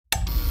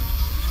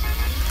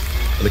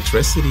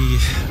Electricity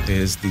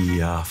is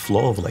the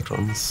flow of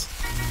electrons.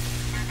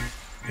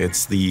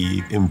 It's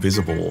the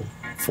invisible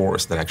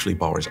force that actually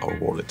powers our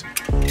world.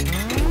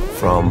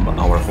 From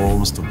our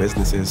homes to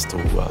businesses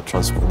to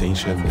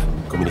transportation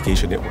and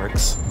communication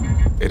networks.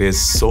 It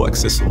is so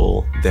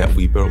accessible that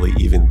we barely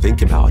even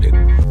think about it.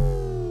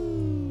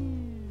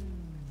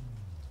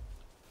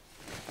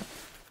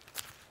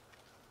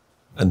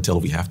 Until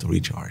we have to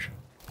recharge.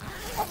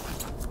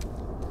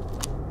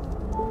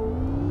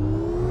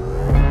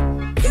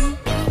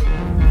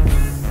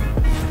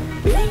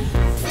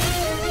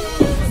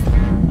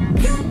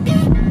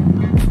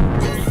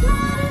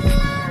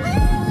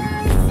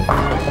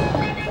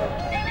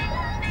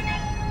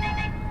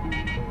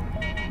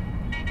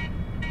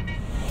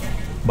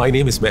 My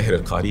name is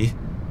El-Kady.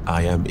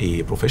 I am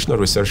a professional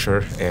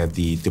researcher at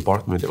the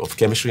Department of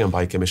Chemistry and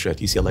Biochemistry at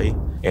UCLA,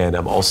 and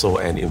I'm also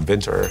an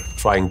inventor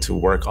trying to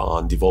work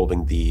on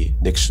developing the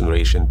next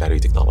generation battery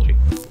technology.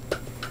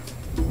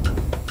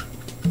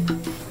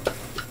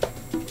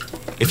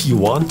 If you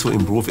want to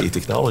improve a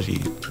technology,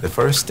 the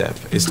first step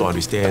is to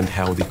understand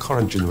how the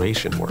current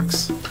generation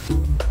works.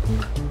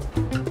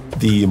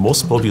 The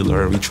most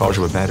popular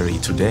rechargeable battery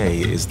today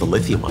is the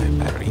lithium-ion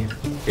battery.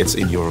 It's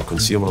in your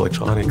consumer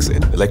electronics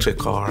and electric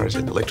cars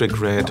and electric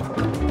grid.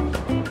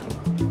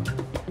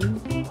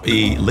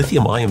 A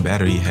lithium-ion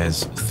battery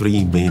has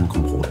three main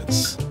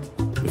components.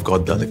 You've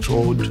got the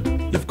electrode,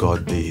 you've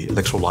got the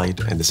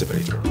electrolyte, and the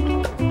separator.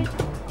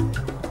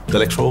 The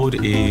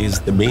electrode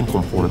is the main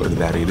component of the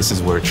battery. This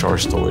is where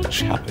charge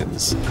storage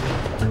happens.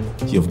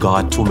 You've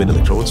got two main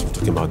electrodes. We're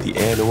talking about the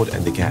anode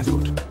and the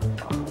cathode.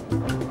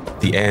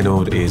 The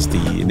anode is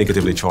the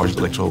negatively charged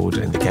electrode,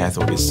 and the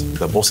cathode is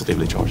the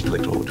positively charged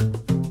electrode.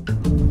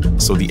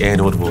 So the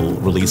anode will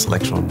release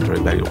electrons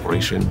during battery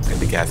operation, and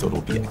the cathode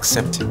will be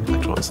accepting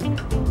electrons.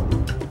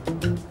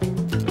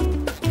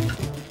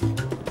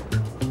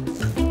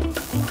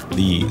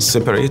 The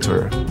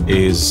separator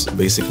is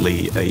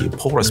basically a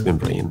porous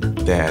membrane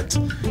that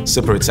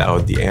separates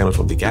out the anode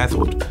from the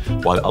cathode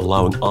while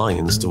allowing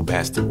ions to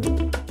pass through.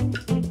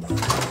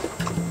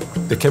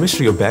 The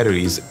chemistry of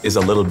batteries is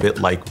a little bit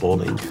like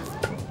bowling.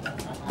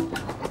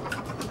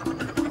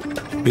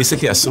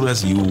 Basically, as soon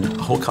as you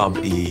hook up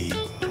a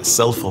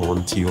cell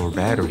phone to your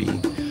battery,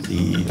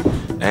 the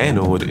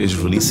anode is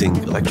releasing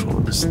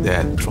electrons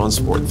that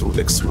transport through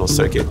the external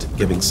circuit,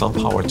 giving some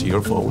power to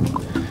your phone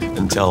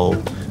until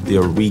they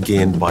are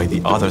regained by the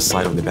other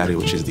side of the battery,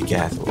 which is the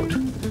cathode.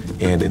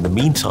 And in the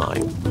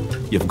meantime,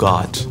 you've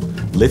got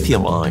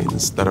lithium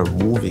ions that are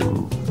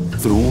moving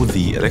through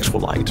the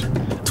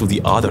electrolyte to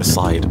the other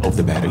side of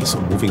the battery,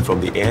 so moving from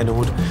the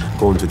anode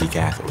going to the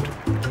cathode.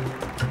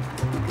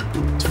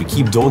 So we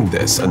keep doing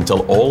this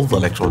until all the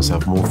electrons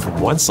have moved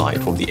from one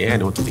side, from the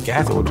anode to the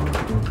cathode.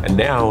 And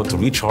now, to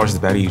recharge the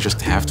battery, you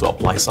just have to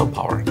apply some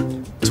power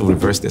to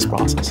reverse this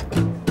process.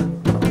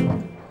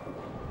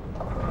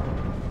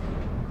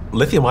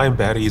 Lithium-ion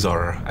batteries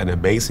are an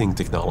amazing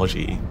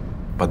technology,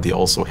 but they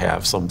also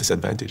have some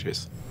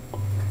disadvantages.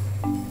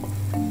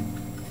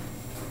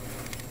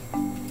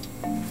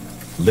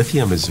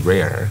 Lithium is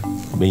rare,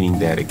 meaning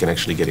that it can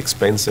actually get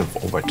expensive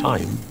over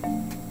time.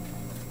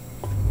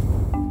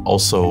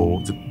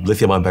 Also, the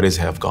lithium-ion batteries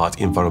have got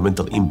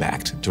environmental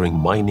impact during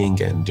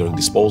mining and during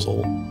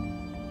disposal.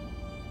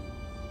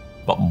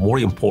 But more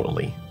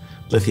importantly,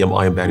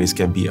 lithium-ion batteries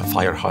can be a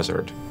fire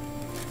hazard.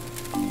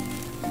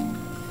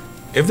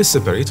 If the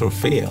separator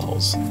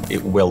fails,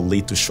 it will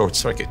lead to short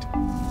circuit.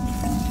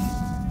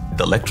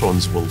 The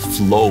electrons will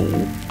flow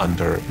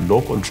under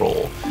no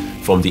control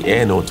from the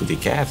anode to the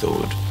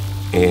cathode,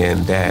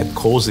 and that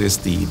causes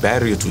the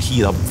battery to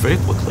heat up very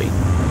quickly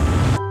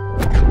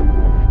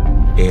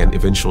and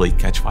eventually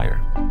catch fire.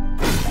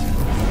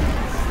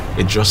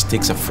 It just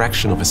takes a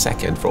fraction of a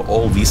second for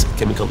all these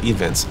chemical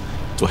events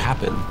to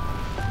happen.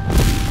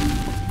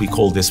 We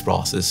call this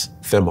process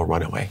thermal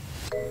runaway.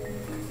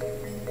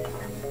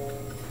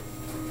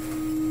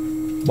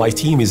 My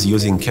team is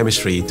using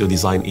chemistry to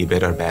design a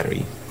better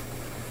battery.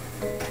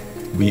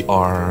 We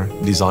are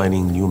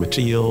designing new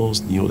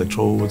materials, new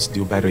electrodes,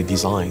 new battery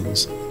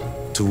designs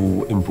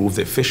to improve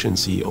the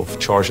efficiency of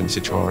charge and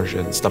discharge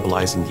and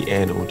stabilizing the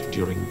anode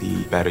during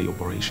the battery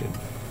operation.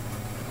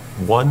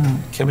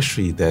 One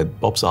chemistry that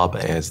pops up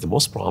as the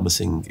most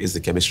promising is the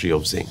chemistry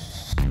of zinc.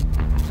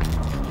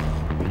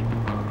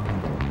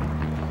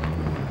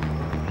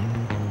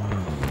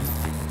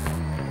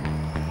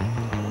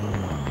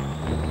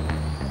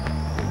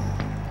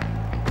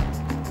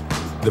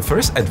 The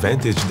first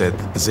advantage that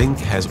zinc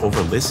has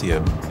over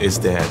lithium is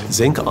that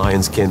zinc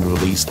ions can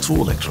release two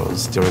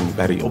electrons during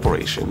battery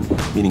operation,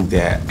 meaning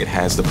that it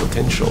has the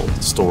potential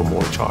to store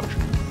more charge.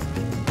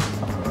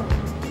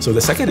 So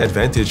the second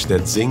advantage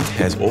that zinc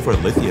has over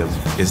lithium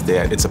is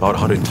that it's about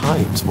 100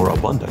 times more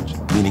abundant,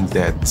 meaning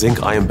that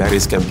zinc-ion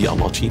batteries can be a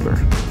lot cheaper.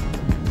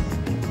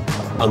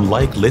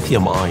 Unlike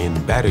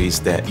lithium-ion batteries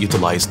that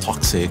utilize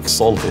toxic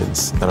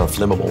solvents that are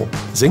flammable,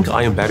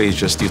 zinc-ion batteries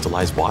just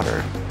utilize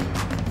water.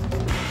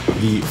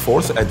 The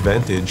fourth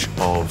advantage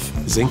of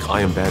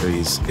zinc-ion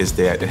batteries is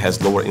that it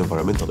has lower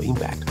environmental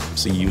impact.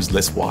 So you use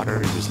less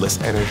water, you use less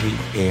energy,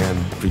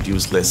 and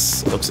produce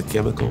less toxic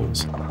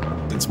chemicals.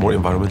 It's more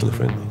environmentally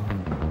friendly.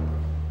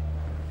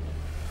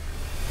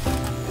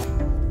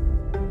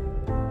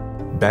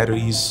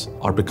 Batteries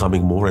are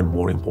becoming more and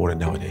more important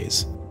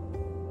nowadays.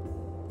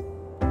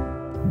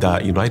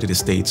 The United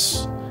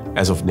States,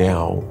 as of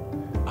now,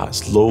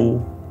 has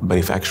low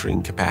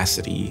manufacturing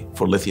capacity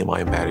for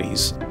lithium-ion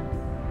batteries.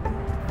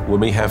 We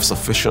may have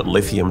sufficient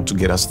lithium to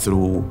get us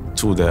through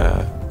to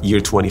the year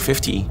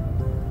 2050,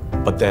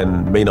 but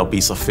then may not be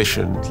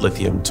sufficient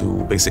lithium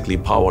to basically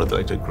power the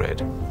electric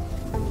grid.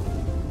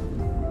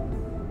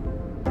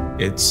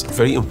 It's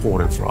very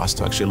important for us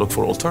to actually look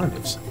for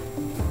alternatives.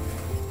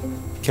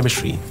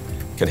 Chemistry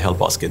can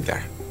help us get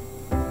there.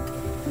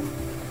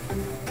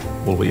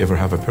 Will we ever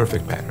have a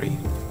perfect battery?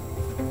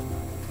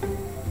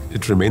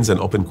 It remains an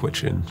open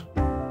question,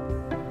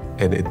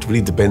 and it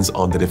really depends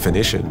on the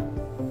definition.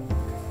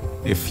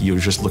 If you're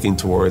just looking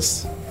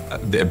towards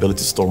the ability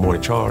to store more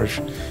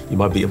charge, you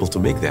might be able to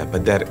make that,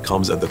 but that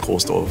comes at the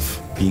cost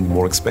of being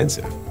more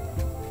expensive.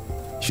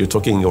 If you're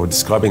talking or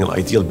describing an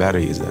ideal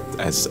battery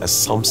as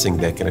something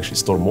that can actually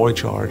store more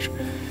charge,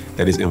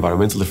 that is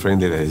environmentally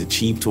friendly, that is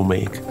cheap to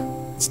make,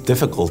 it's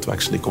difficult to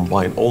actually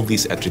combine all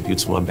these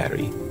attributes in one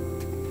battery.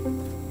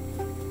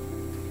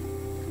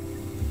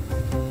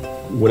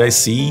 When I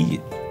see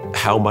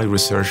how my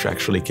research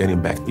actually can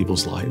impact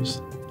people's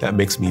lives, that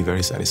makes me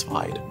very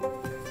satisfied.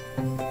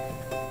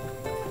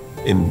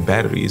 In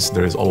batteries,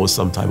 there is always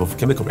some type of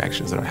chemical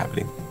reactions that are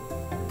happening.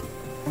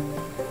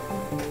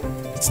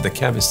 It's the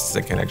chemists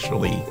that can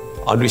actually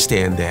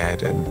understand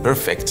that and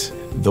perfect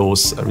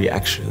those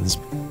reactions,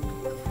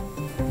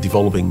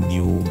 developing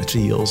new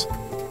materials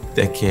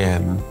that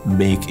can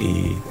make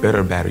a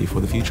better battery for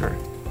the future.